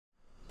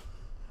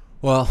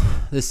Well,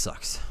 this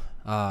sucks.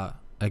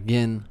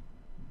 Again,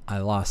 I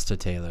lost to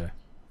Taylor.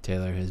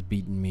 Taylor has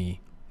beaten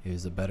me. He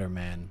was a better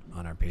man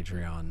on our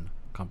Patreon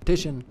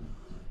competition.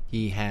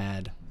 He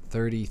had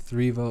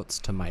 33 votes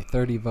to my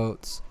 30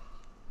 votes.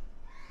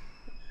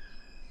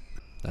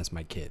 That's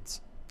my kids.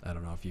 I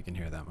don't know if you can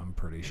hear them. I'm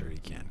pretty sure you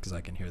can because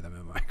I can hear them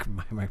in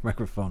my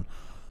microphone.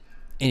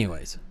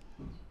 Anyways,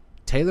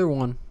 Taylor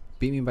won.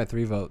 Beat me by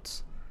 3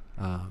 votes.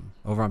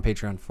 Over on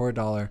Patreon for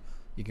 $1,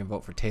 you can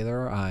vote for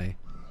Taylor or I.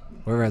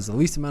 Whoever has the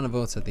least amount of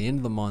votes at the end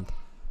of the month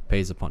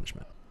pays a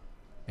punishment.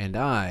 And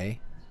I,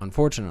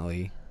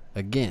 unfortunately,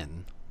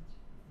 again,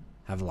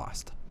 have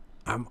lost.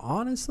 I'm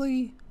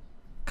honestly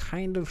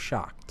kind of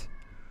shocked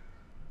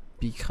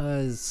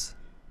because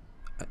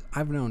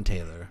I've known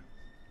Taylor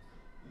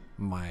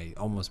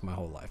almost my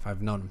whole life.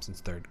 I've known him since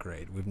 3rd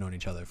grade. We've known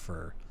each other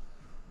for,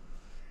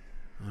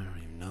 I don't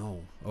even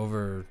know,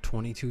 over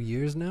 22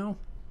 years now.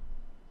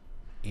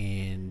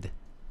 And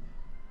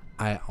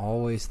I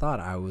always thought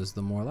I was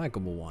the more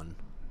likable one.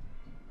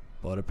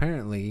 But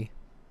apparently,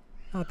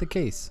 not the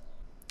case.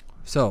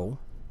 So,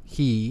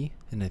 he,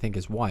 and I think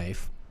his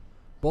wife,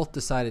 both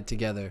decided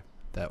together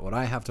that what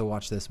I have to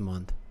watch this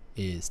month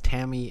is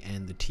Tammy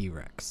and the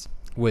T-Rex.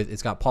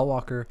 It's got Paul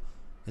Walker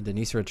and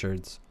Denise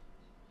Richards.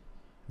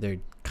 They're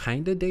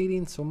kind of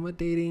dating, somewhat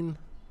dating.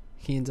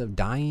 He ends up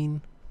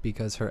dying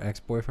because her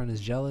ex-boyfriend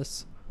is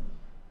jealous.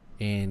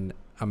 And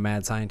a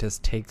mad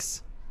scientist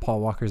takes Paul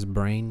Walker's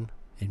brain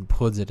and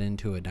puts it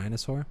into a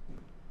dinosaur.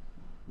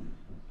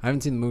 I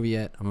haven't seen the movie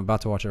yet. I'm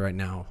about to watch it right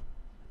now.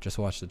 Just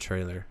watched the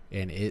trailer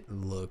and it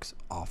looks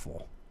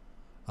awful.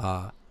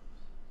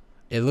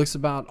 It looks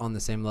about on the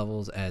same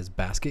levels as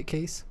Basket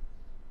Case,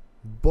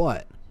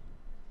 but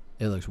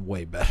it looks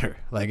way better.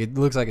 Like, it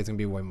looks like it's gonna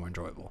be way more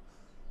enjoyable.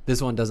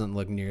 This one doesn't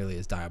look nearly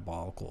as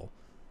diabolical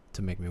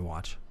to make me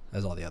watch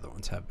as all the other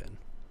ones have been.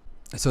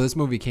 So this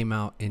movie came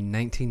out in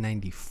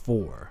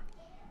 1994.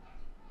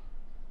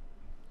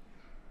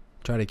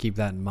 Try to keep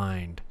that in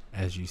mind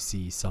as you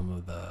see some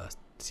of the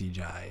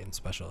CGI and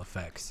special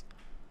effects,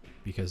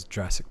 because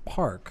Jurassic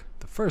Park,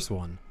 the first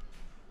one,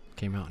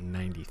 came out in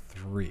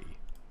 93.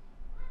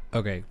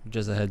 Okay,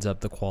 just a heads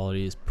up, the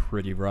quality is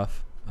pretty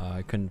rough.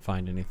 I couldn't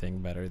find anything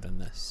better than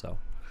this, so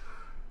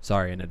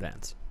sorry in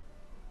advance.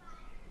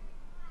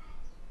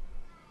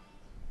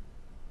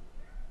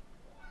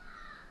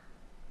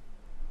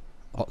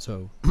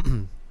 Also,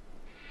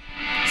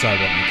 sorry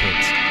about my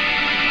kids.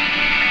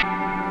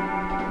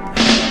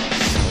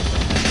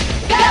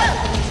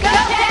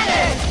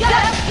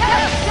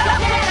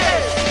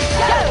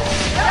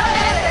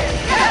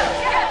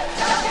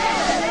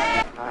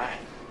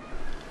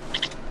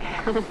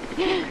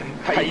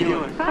 How you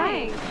doing?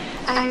 Fine.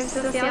 I'm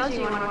sociology.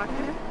 You want to walk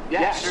there?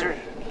 Yeah, sure.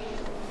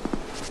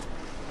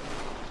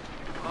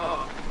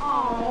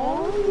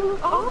 Oh, you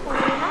look awful.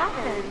 What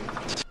happened?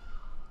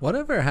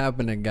 Whatever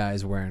happened to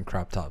guys wearing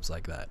crop tops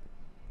like that?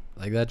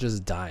 Like, that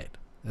just died.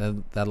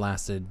 That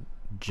lasted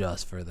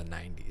just for the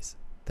 90s.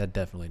 That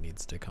definitely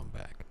needs to come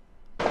back.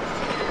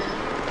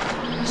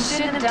 You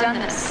shouldn't have done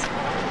this.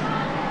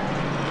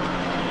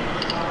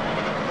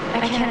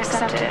 I can't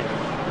accept it.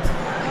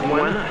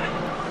 Why not?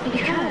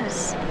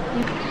 Because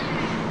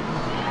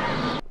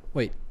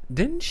Wait,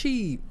 didn't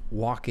she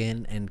walk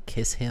in and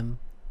kiss him?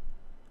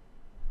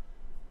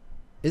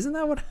 Isn't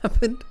that what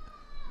happened?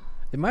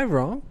 Am I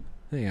wrong?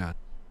 Hang on.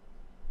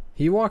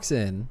 He walks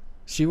in,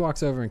 she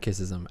walks over and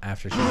kisses him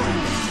after she's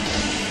done.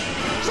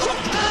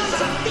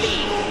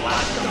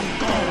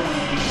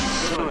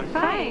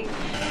 fine.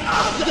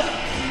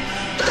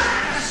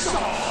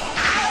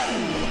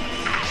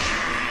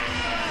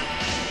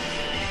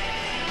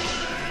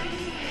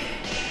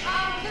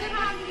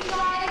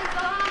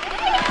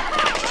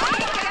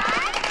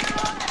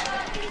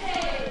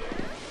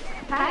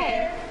 Hi.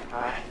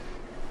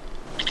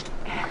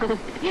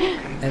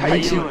 And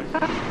then she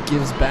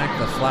gives back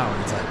the flower.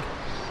 It's like,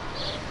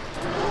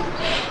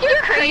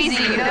 You're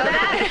crazy, you know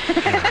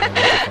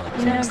that?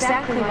 You know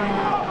exactly what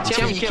I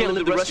Tell me you can't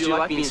live the rest of your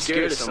life being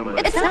scared of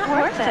somebody. It's not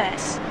worth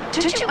it.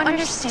 Don't you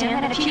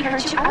understand that if he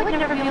hurt you, I would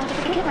never be able to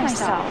forgive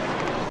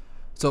myself?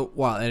 so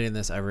while editing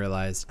this, I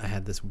realized I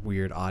had this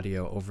weird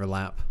audio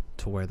overlap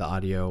to where the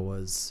audio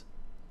was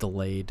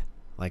delayed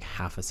like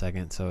half a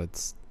second. So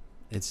it's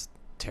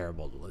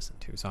terrible to listen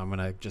to. So I'm going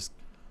to just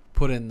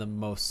put in the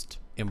most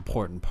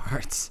important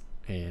parts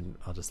and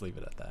I'll just leave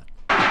it at that.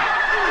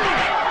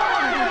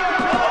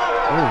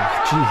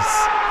 Oh,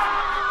 jeez.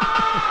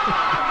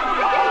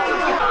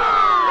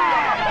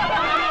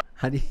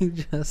 How do you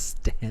just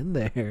stand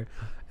there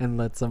and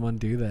let someone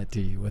do that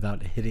to you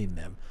without hitting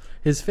them?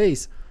 His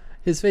face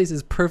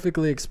is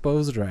perfectly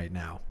exposed right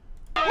now.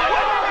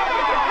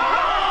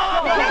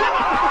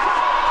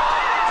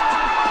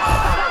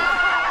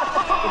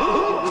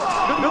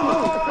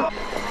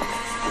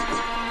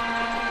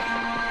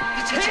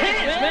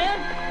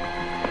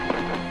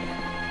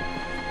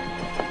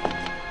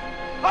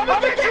 I'm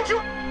gonna get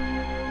you!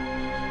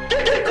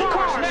 Get the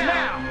cars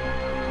now!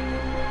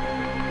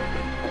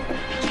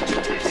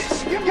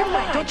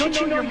 Don't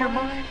you know you're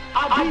mine?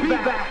 I'll be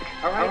back.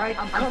 All right?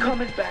 I'm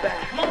coming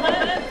back. Come on,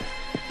 man.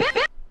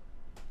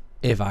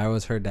 If I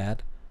was her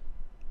dad,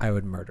 I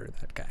would murder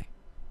that guy.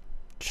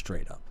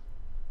 Straight up.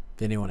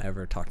 If anyone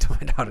ever talked to my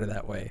daughter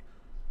that way,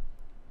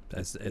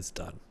 it's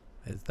done.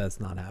 That's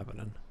not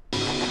happening.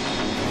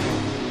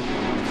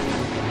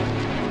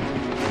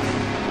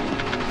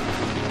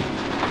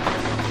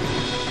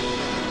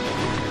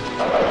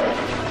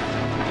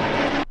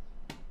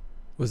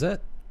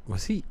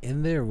 Was he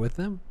in there with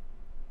them?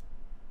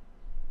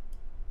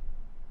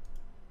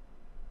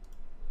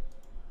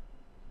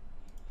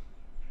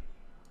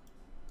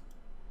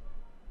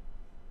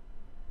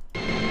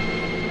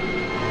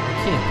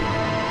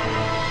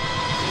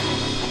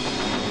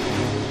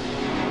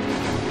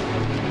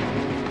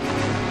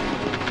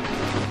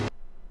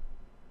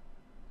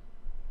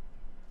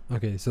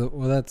 Okay, so,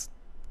 well, that's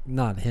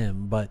not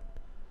him, but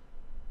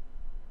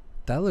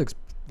that looks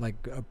like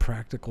a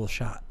practical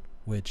shot,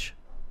 which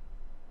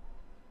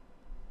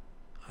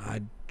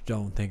I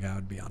don't think I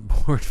would be on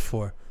board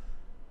for.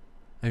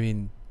 I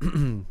mean,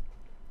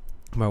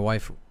 my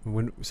wife,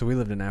 so we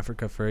lived in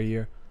Africa for a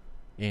year,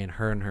 and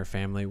her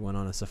family went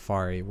on a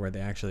safari where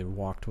they actually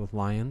walked with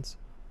lions,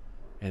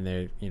 and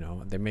they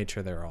made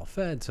sure they were all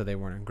fed so they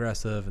weren't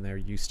aggressive and they were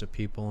used to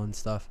people and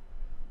stuff.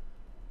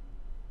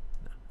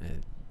 No,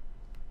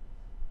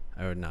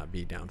 I would not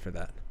be down for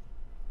that.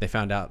 They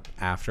found out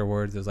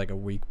afterwards. It was like a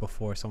week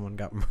before someone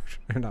got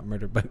not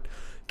murdered, but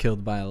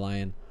killed by a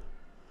lion.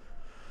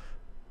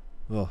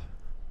 Oh,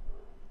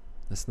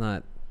 that's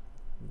not.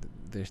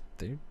 They're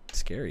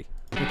scary.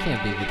 It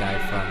can't be the guy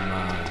from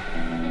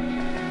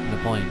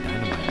Napoleon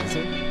Dynamite, is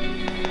it?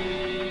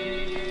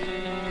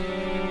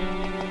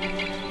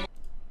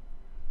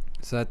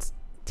 So that's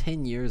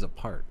 10 years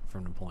apart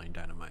from Napoleon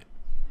Dynamite.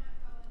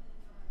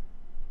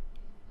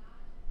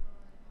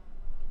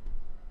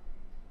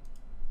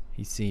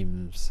 He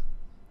seems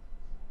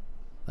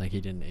like he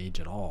didn't age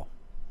at all.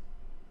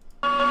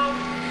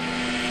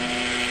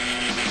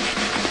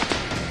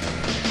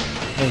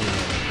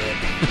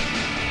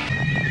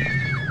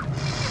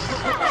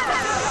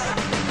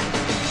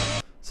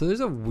 So there's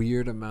a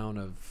weird amount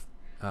of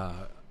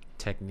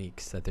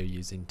techniques that they're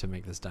using to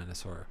make this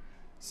dinosaur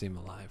seem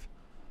alive.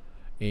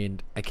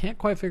 And I can't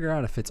quite figure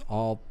out if it's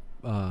all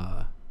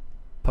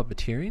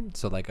puppeteering,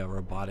 so like a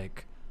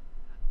robotic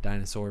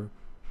dinosaur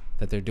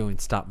that they're doing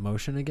stop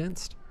motion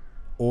against,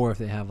 or if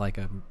they have like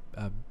a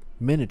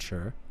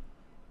miniature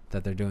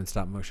that they're doing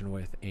stop motion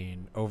with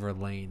and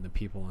overlaying the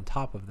people on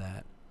top of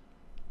that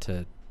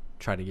to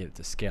try to get it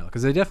to scale.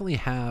 Because they definitely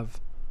have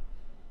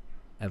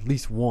at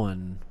least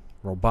one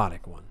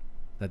robotic one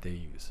that they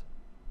use.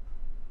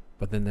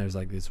 But then there's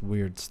like this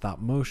weird stop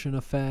motion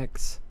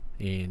effects,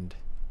 and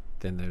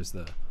then there's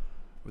the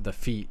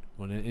feet.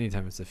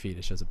 Anytime it's the feet,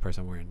 it's just a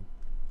person wearing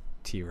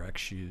T-Rex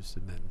shoes,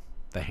 and then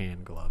the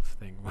hand glove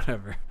thing,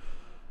 whatever.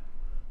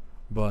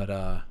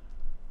 But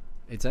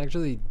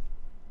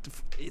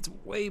it's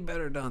way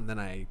better done than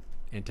I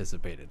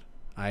anticipated.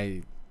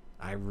 I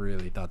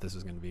really thought this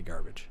was going to be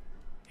garbage,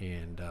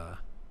 and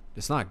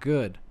it's not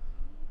good,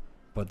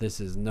 but this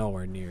is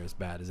nowhere near as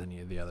bad as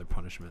any of the other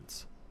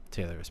punishments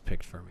Taylor has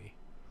picked for me,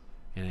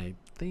 and I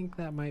think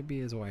that might be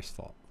his wife's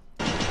fault.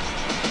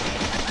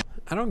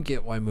 I don't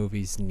get why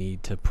movies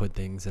need to put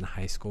things in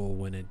high school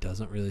when it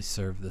doesn't really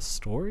serve the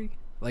story.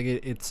 Like,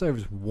 it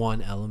serves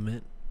one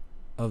element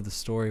of the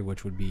story,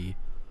 which would be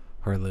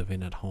her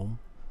living at home.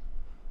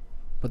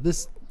 But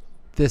this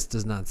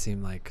does not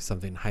seem like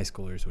something high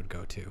schoolers would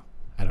go to.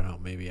 I don't know,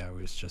 maybe I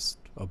was just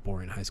a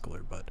boring high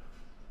schooler, but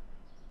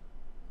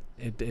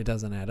it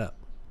doesn't add up.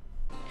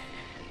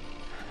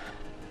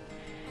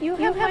 You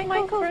have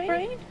Michael's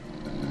brain?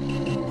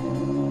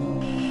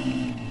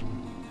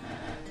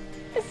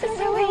 Is this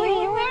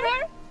really you in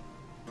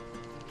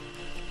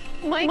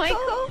there?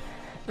 Michael?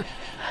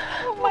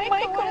 Oh,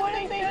 Michael, what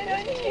have they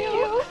done to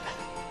you?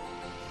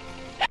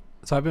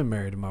 So I've been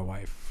married to my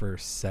wife for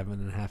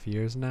 7.5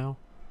 years now,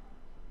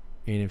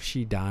 and if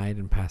she died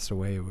and passed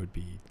away, it would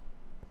be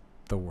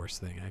the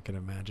worst thing I could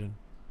imagine.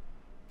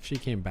 If she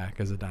came back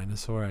as a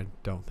dinosaur, I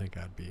don't think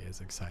I'd be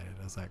as excited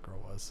as that girl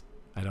was.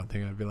 I don't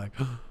think I'd be like,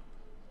 oh,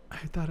 I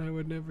thought I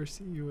would never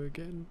see you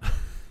again.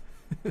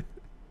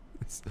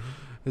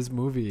 This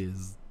movie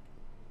is,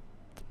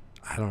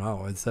 I don't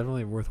know, it's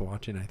definitely worth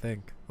watching, I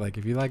think. Like,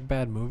 if you like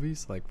bad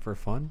movies, like, for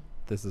fun,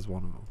 this is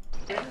one of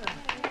them.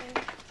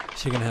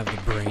 She gonna have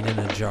the brain in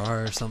a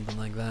jar or something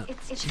like that.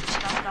 It's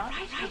not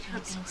right. I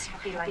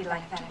don't be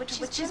like that. What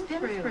she's been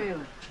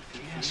through.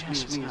 Yes,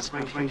 me, it's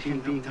right here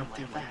being up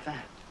there like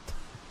that.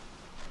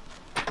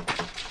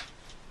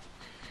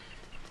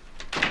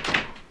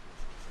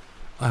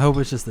 I hope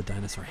it's just the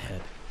dinosaur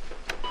head.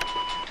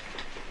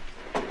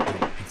 Wait,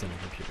 it's on the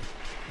computer.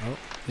 Oh,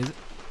 is it?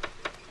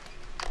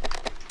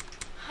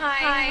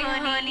 Hi,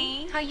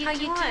 honey. How you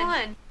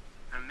doing?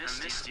 I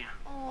missed you.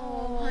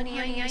 Oh, honey,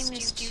 I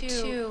missed you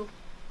too.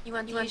 You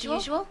want the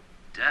usual?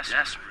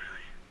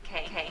 Desperately.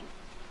 Okay.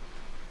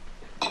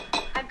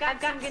 I've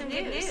got some good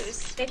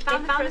news. They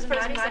found the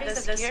frozen bodies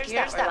of those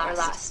skiers that were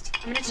lost.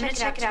 I'm gonna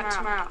check it out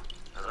tomorrow.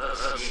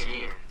 love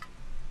seeing you.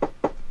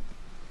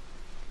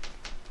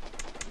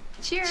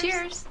 Cheers.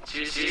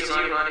 Cheers. Cheers,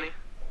 money.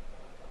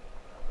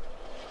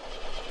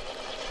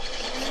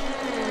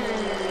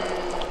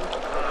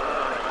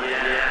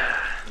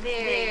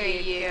 There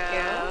you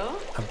go.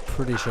 I'm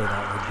pretty sure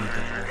that would be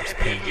the worst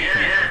pain you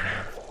could ever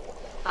have.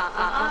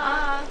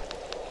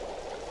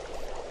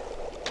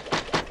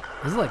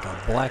 This is like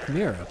a Black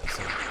Mirror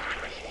episode.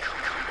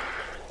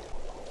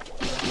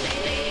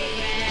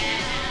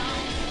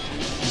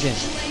 Again,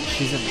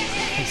 she's in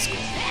high school.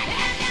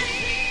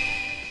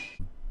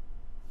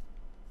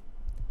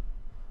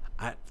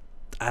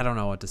 I don't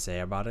know what to say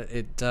about it.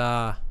 It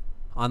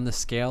on the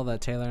scale that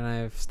Taylor and I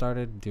have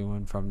started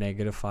doing from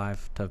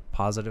 -5 to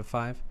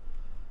 +5,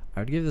 I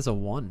would give this a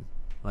 1.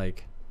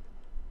 Like,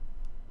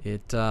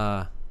 it's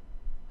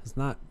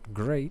not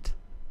great,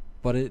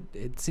 but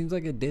it seems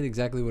like it did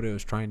exactly what it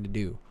was trying to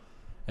do.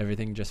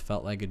 Everything just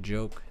felt like a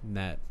joke, and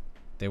that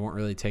they weren't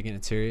really taking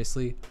it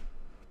seriously,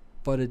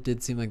 but it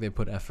did seem like they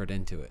put effort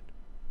into it.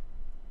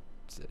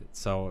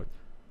 So,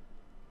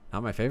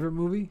 not my favorite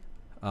movie.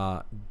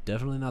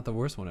 Definitely not the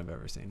worst one I've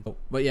ever seen.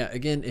 But yeah,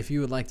 again, if you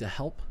would like to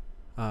help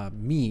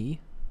me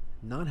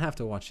not have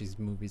to watch these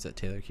movies that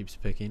Taylor keeps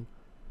picking,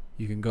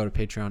 you can go to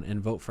Patreon and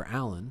vote for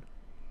Alan.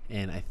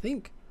 And I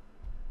think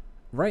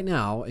right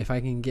now, if I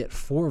can get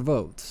 4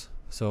 votes,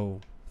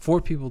 so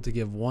 4 people to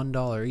give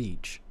 $1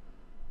 each,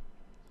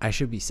 I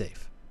should be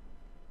safe.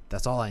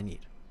 That's all I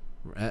need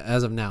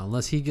as of now,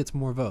 unless he gets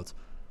more votes.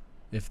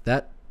 If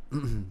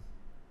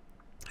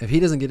he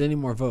doesn't get any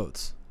more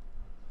votes,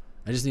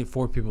 I just need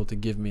 4 people to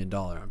give me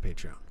 $1 on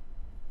Patreon,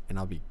 and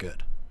I'll be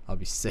good. I'll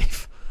be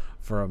safe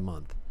for a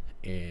month,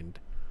 and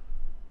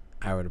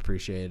I would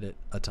appreciate it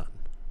a ton.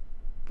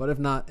 But if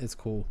not, it's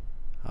cool.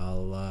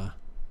 I'll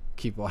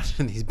keep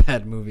watching these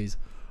bad movies.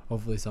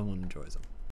 Hopefully someone enjoys them.